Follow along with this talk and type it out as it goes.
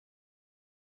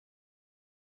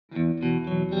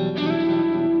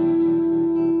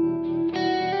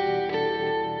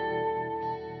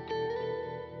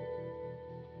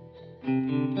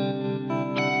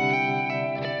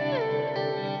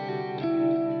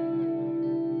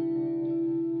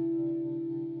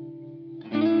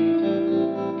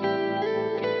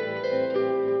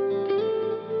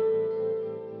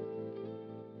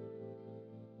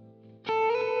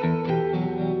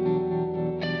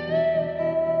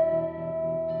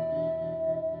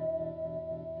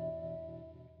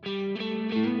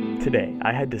Today,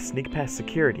 I had to sneak past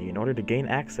security in order to gain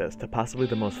access to possibly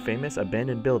the most famous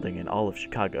abandoned building in all of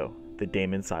Chicago, the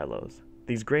Damen Silos.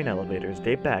 These grain elevators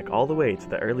date back all the way to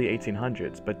the early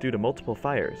 1800s, but due to multiple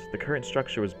fires, the current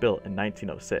structure was built in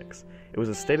 1906. It was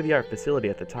a state-of-the-art facility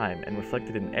at the time and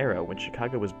reflected an era when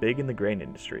Chicago was big in the grain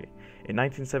industry. In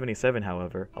 1977,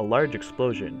 however, a large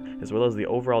explosion, as well as the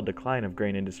overall decline of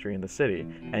grain industry in the city,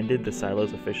 ended the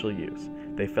silos' official use.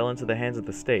 They fell into the hands of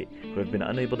the state, who have been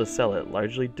unable to sell it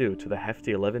largely due to the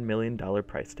hefty $11 million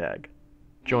price tag.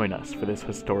 Join us for this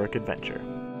historic adventure.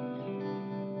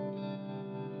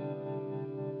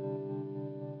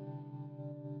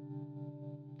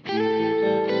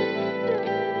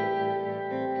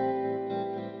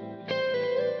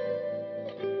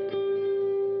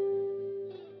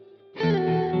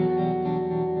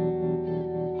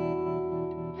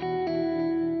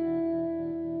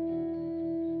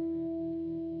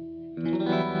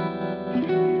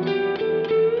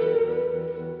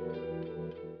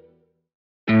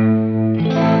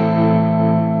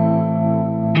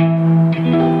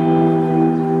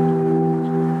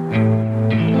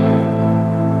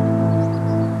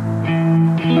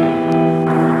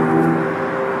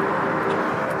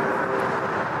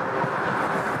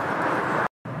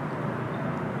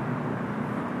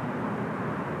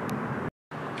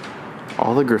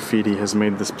 All the graffiti has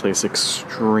made this place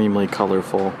extremely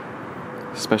colorful,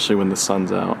 especially when the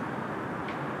sun's out.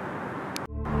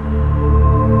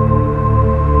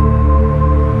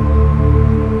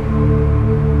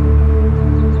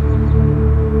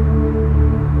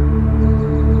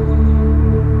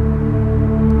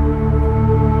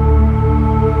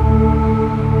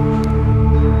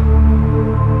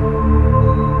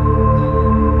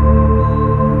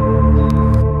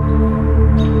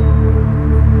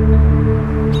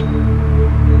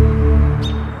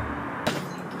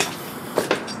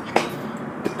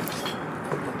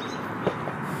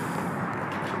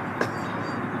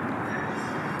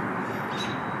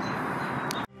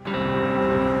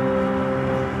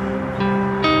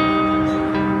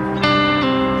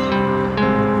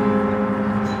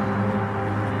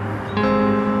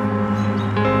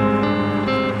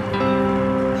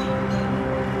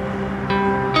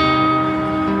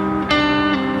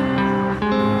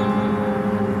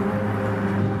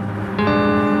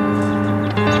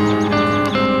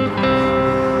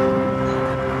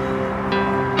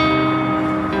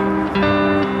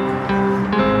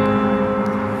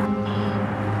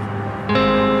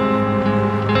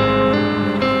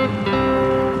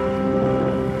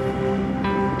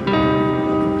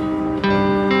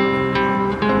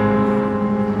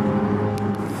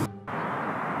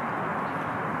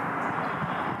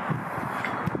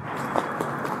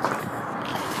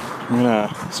 I'm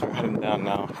gonna start heading down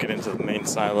now, get into the main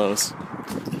silos.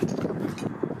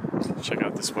 Check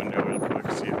out this window real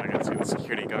quick, see if I can see the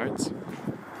security guards.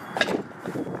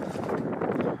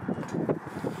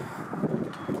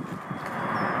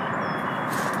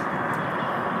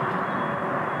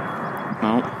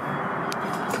 No.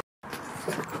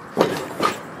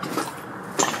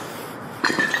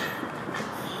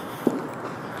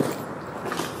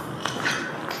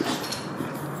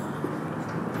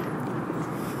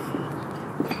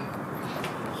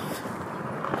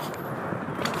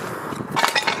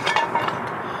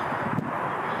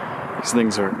 These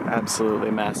things are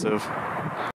absolutely massive.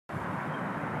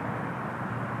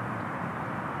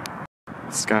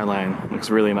 The skyline looks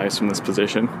really nice from this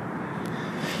position.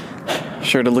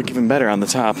 Sure to look even better on the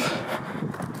top.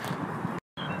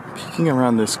 Peeking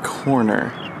around this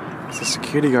corner, the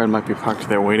security guard might be parked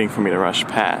there waiting for me to rush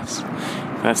past.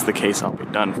 If that's the case, I'll be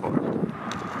done for.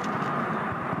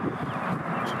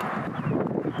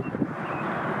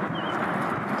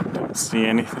 Don't see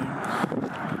anything.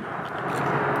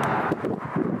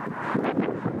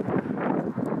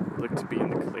 Look to be in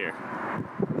the clear.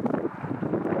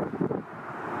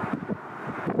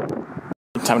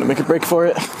 Time to make a break for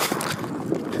it.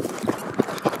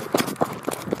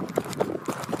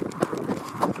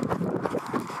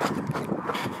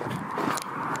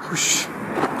 Whoosh.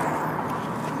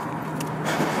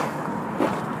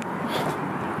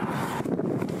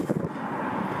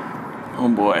 Oh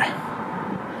boy.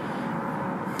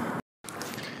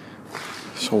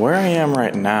 So where I am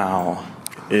right now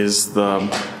is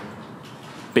the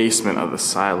basement of the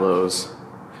silos.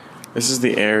 This is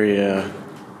the area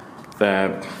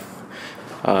that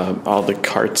all the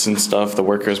carts and stuff, the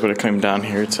workers would have come down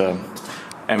here to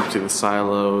empty the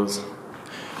silos.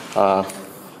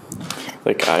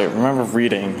 Like I remember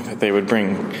reading that they would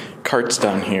bring carts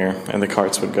down here and the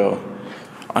carts would go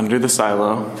under the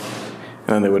silo and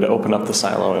then they would open up the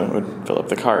silo and it would fill up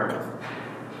the cart.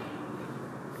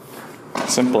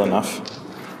 Simple enough.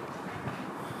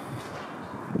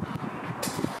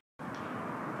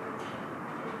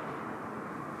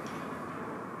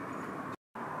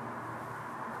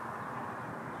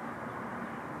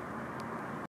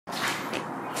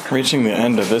 Reaching the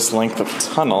end of this length of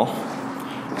tunnel,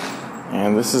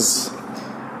 and this is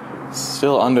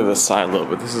still under the silo,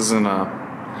 but this isn't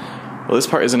this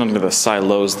part isn't under the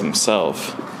silos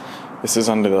themselves. This is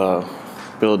under the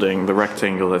building, the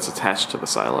rectangle that's attached to the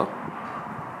silo.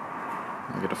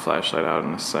 I'll get a flashlight out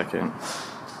in a second.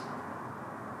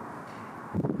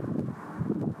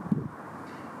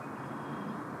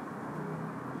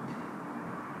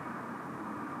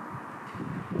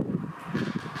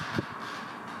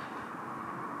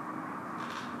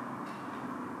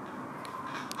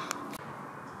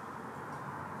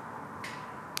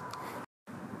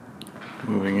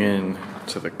 Moving in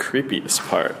to the creepiest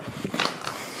part.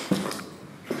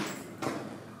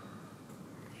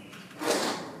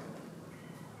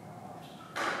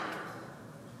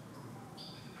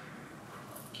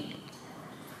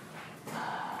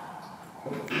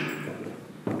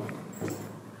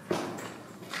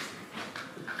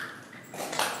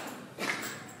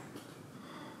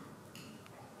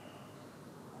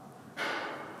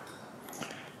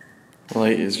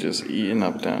 Light is just eating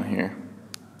up down here.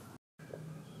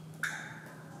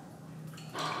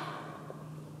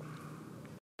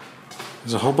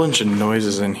 There's a whole bunch of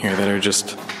noises in here that are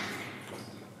just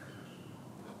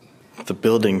the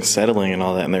building settling and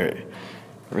all that, and they're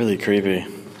really creepy.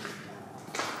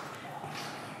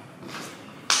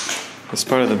 This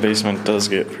part of the basement does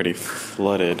get pretty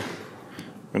flooded.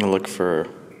 I'm gonna look for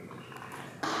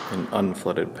an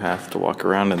unflooded path to walk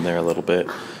around in there a little bit.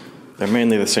 They're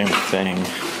mainly the same thing,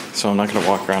 so I'm not gonna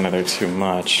walk around in there too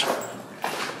much.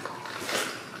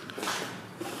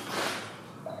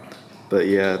 But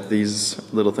yeah, these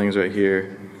little things right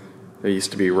here, there used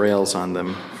to be rails on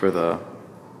them for the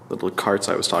little carts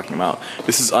I was talking about.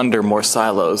 This is under more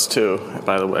silos too,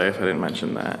 by the way, if I didn't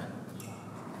mention that.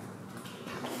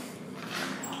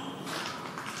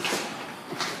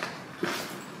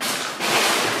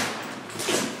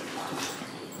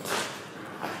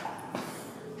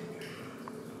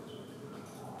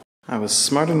 I was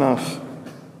smart enough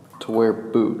to wear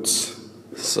boots,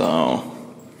 so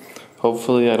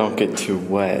hopefully I don't get too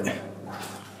wet.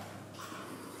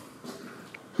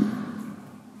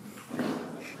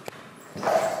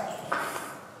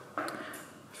 I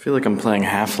feel like I'm playing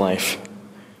Half-Life.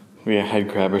 Maybe a head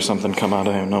crab or something come out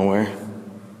of nowhere.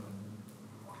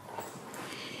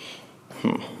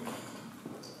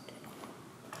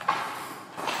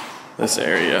 This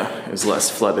area is less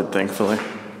flooded, thankfully.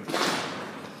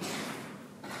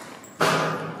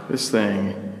 This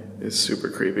thing is super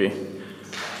creepy.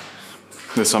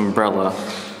 This umbrella.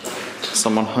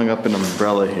 Someone hung up an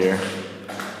umbrella here,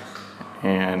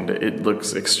 and it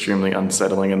looks extremely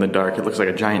unsettling in the dark. It looks like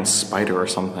a giant spider or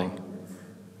something.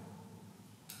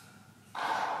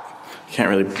 Can't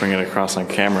really bring it across on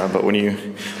camera, but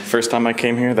first time I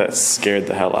came here, that scared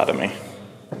the hell out of me.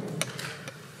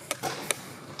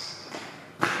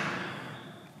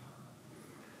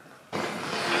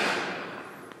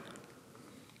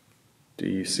 Do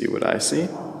you see what I see?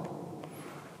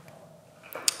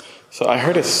 So I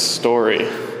heard a story.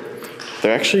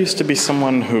 There actually used to be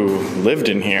someone who lived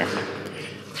in here.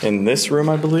 In this room,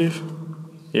 I believe.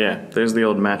 Yeah, there's the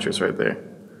old mattress right there.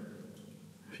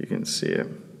 If you can see it.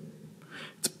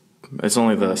 It's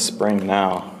only the spring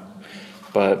now.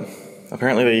 But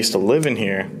apparently they used to live in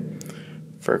here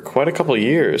for quite a couple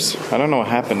years. I don't know what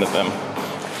happened to them.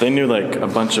 They knew like a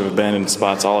bunch of abandoned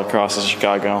spots all across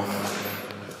Chicago.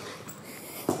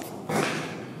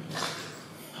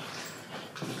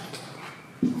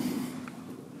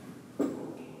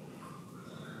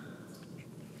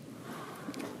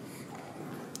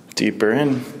 Deeper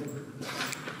in.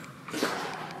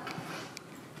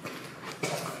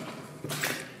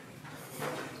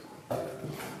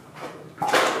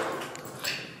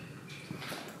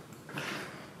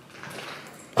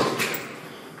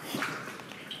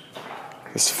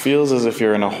 This feels as if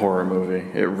you're in a horror movie.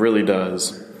 It really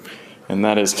does. And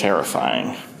that is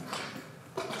terrifying.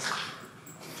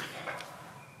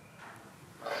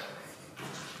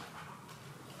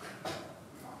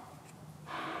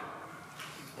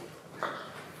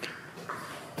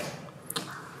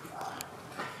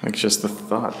 Like, just the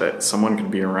thought that someone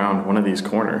could be around one of these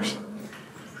corners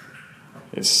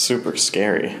is super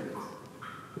scary.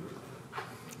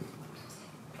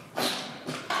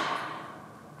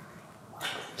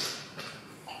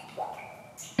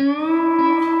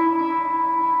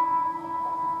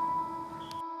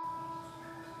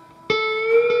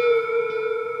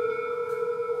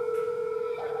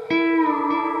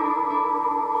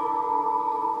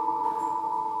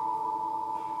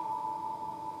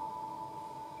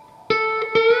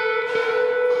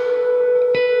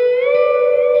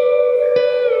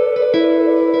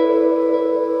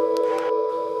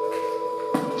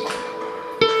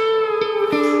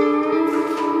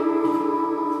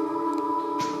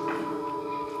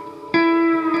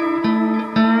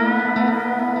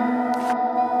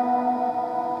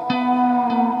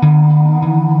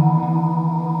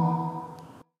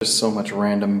 There's so much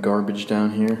random garbage down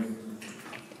here.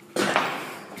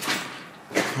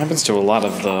 Happens to a lot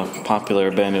of the popular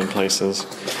abandoned places.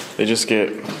 They just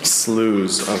get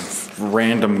slews of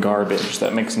random garbage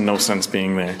that makes no sense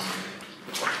being there.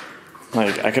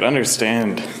 Like, I could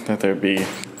understand that there'd be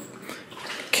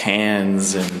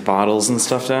cans and bottles and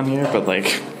stuff down here, but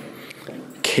like,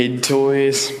 kid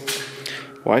toys?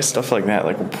 Why stuff like that?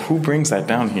 Like, who brings that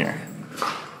down here?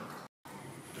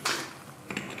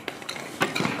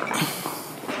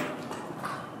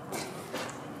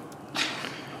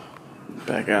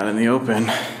 Back out in the open.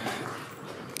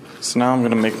 So now I'm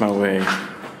gonna make my way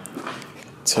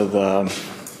to the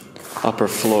upper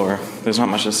floor. There's not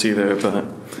much to see there, but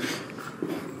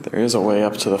there is a way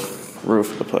up to the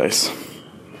roof of the place.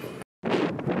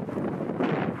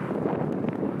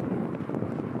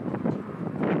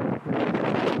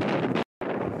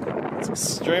 It's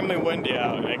extremely windy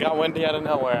out, and it got windy out of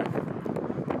nowhere.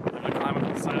 I'm gonna climb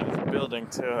up the side of this building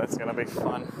too. That's gonna be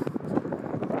fun.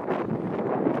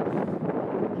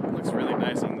 Looks really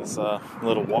nice on this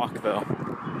little walk though.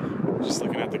 Just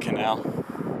looking at the canal.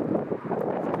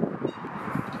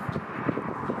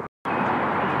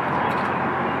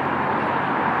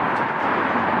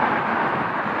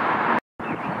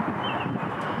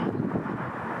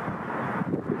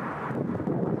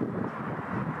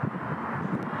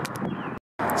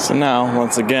 So now,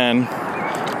 once again,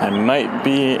 I might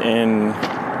be in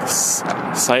the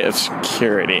site of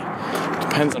security.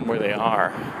 Depends on where they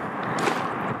are.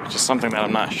 Which is something that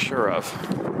I'm not sure of.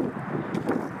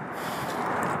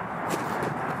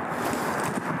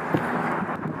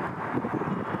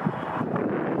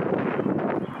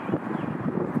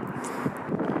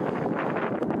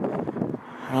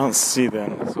 I don't see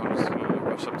them, so I'm just going to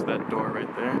rush up to that door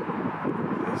right there.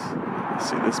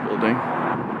 See this building.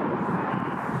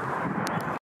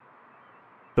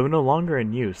 Though no longer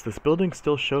in use, this building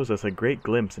still shows us a great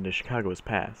glimpse into Chicago's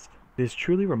past. It is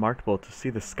truly remarkable to see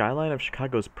the skyline of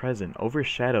Chicago's present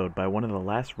overshadowed by one of the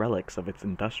last relics of its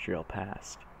industrial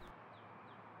past.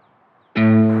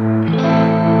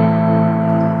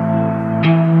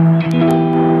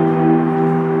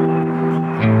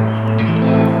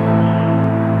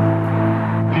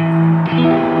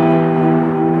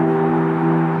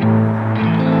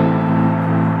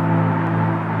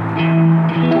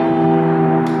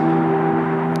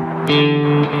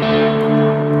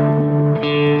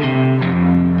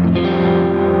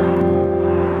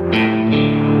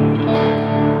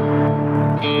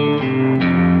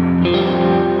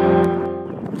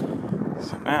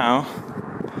 Now,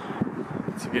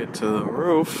 to get to the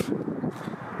roof,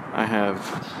 I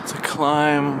have to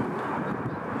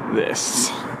climb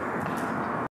this.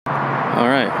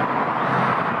 Alright,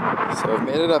 so I've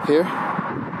made it up here.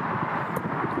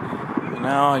 And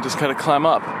now I just gotta climb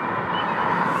up.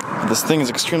 This thing is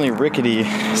extremely rickety,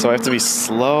 so I have to be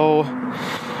slow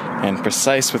and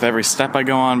precise with every step I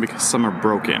go on because some are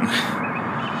broken.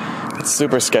 It's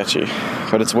super sketchy,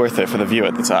 but it's worth it for the view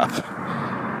at the top.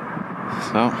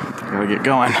 So, gotta get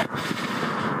going.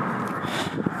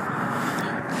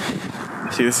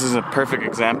 See, this is a perfect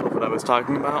example of what I was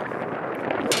talking about.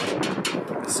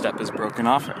 The step is broken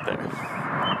off right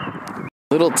there.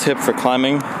 Little tip for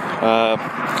climbing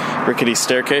rickety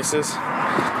staircases.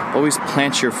 Always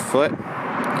plant your foot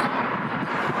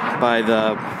by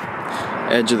the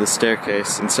edge of the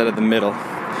staircase instead of the middle.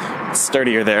 It's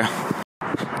sturdier there.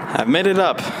 I've made it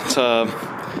up to,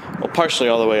 well, partially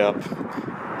all the way up.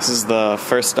 This is the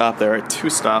first stop. There are 2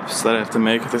 stops that I have to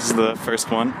make. This is the first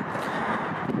one.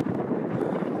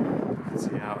 Let's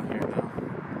see out here now.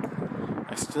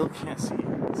 I still can't see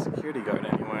a security guard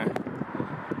anywhere,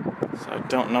 so I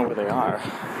don't know where they are.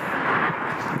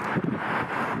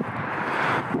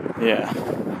 Yeah,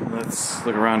 let's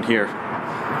look around here.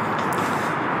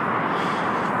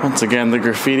 Once again, the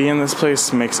graffiti in this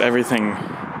place makes everything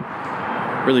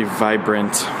really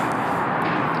vibrant.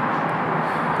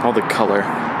 All the color.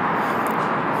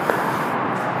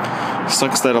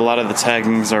 Sucks that a lot of the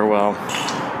taggings are, well,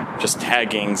 just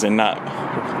taggings and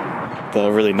not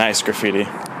the really nice graffiti.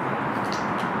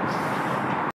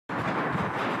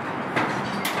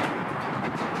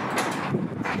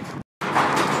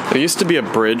 There used to be a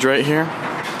bridge right here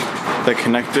that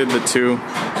connected the two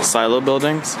silo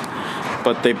buildings,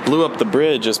 but they blew up the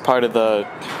bridge as part of a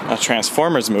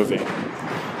Transformers movie.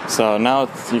 So now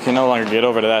you can no longer get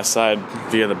over to that side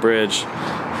via the bridge.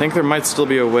 I think there might still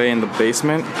be a way in the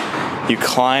basement. You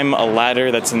climb a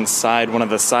ladder that's inside one of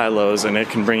the silos and it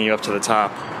can bring you up to the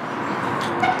top.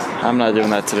 I'm not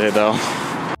doing that today though.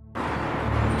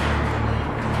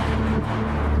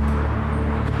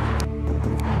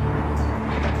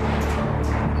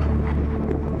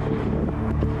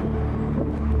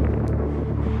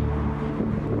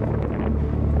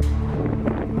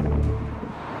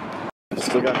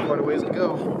 Still got quite a ways to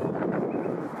go.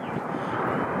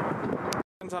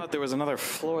 Turns out there was another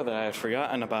floor that I had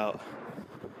forgotten about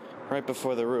right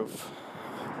before the roof.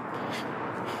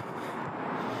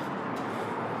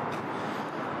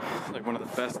 Like one of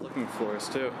the best looking floors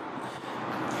too.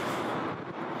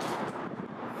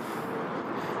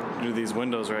 Due to these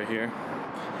windows right here.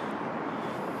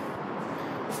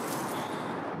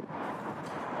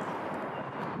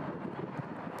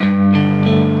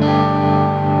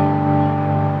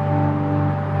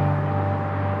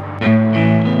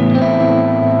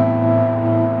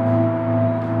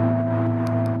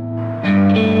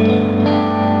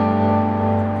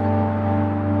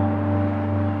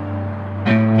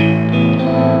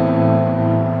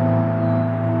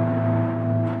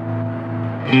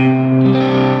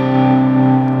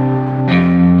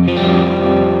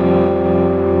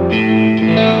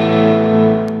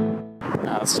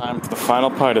 Now it's time for the final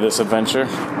part of this adventure.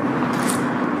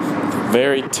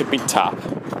 Very tippy top.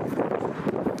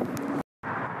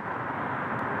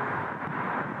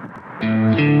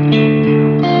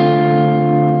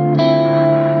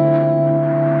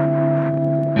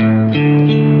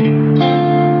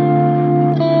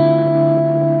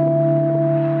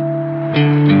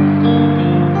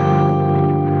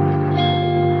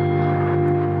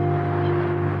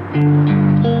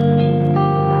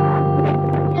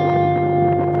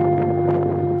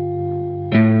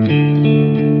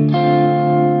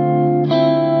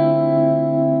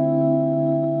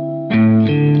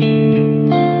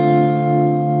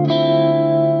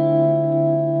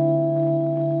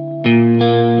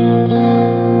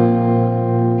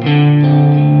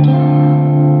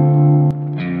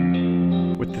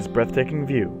 With this breathtaking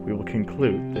view, we will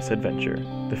conclude this adventure.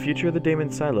 The future of the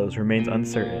Damen Silos remains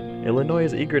uncertain. Illinois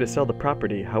is eager to sell the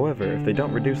property, however, if they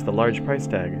don't reduce the large price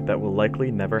tag, that will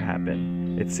likely never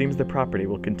happen. It seems the property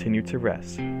will continue to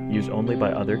rest, used only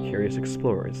by other curious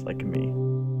explorers like me.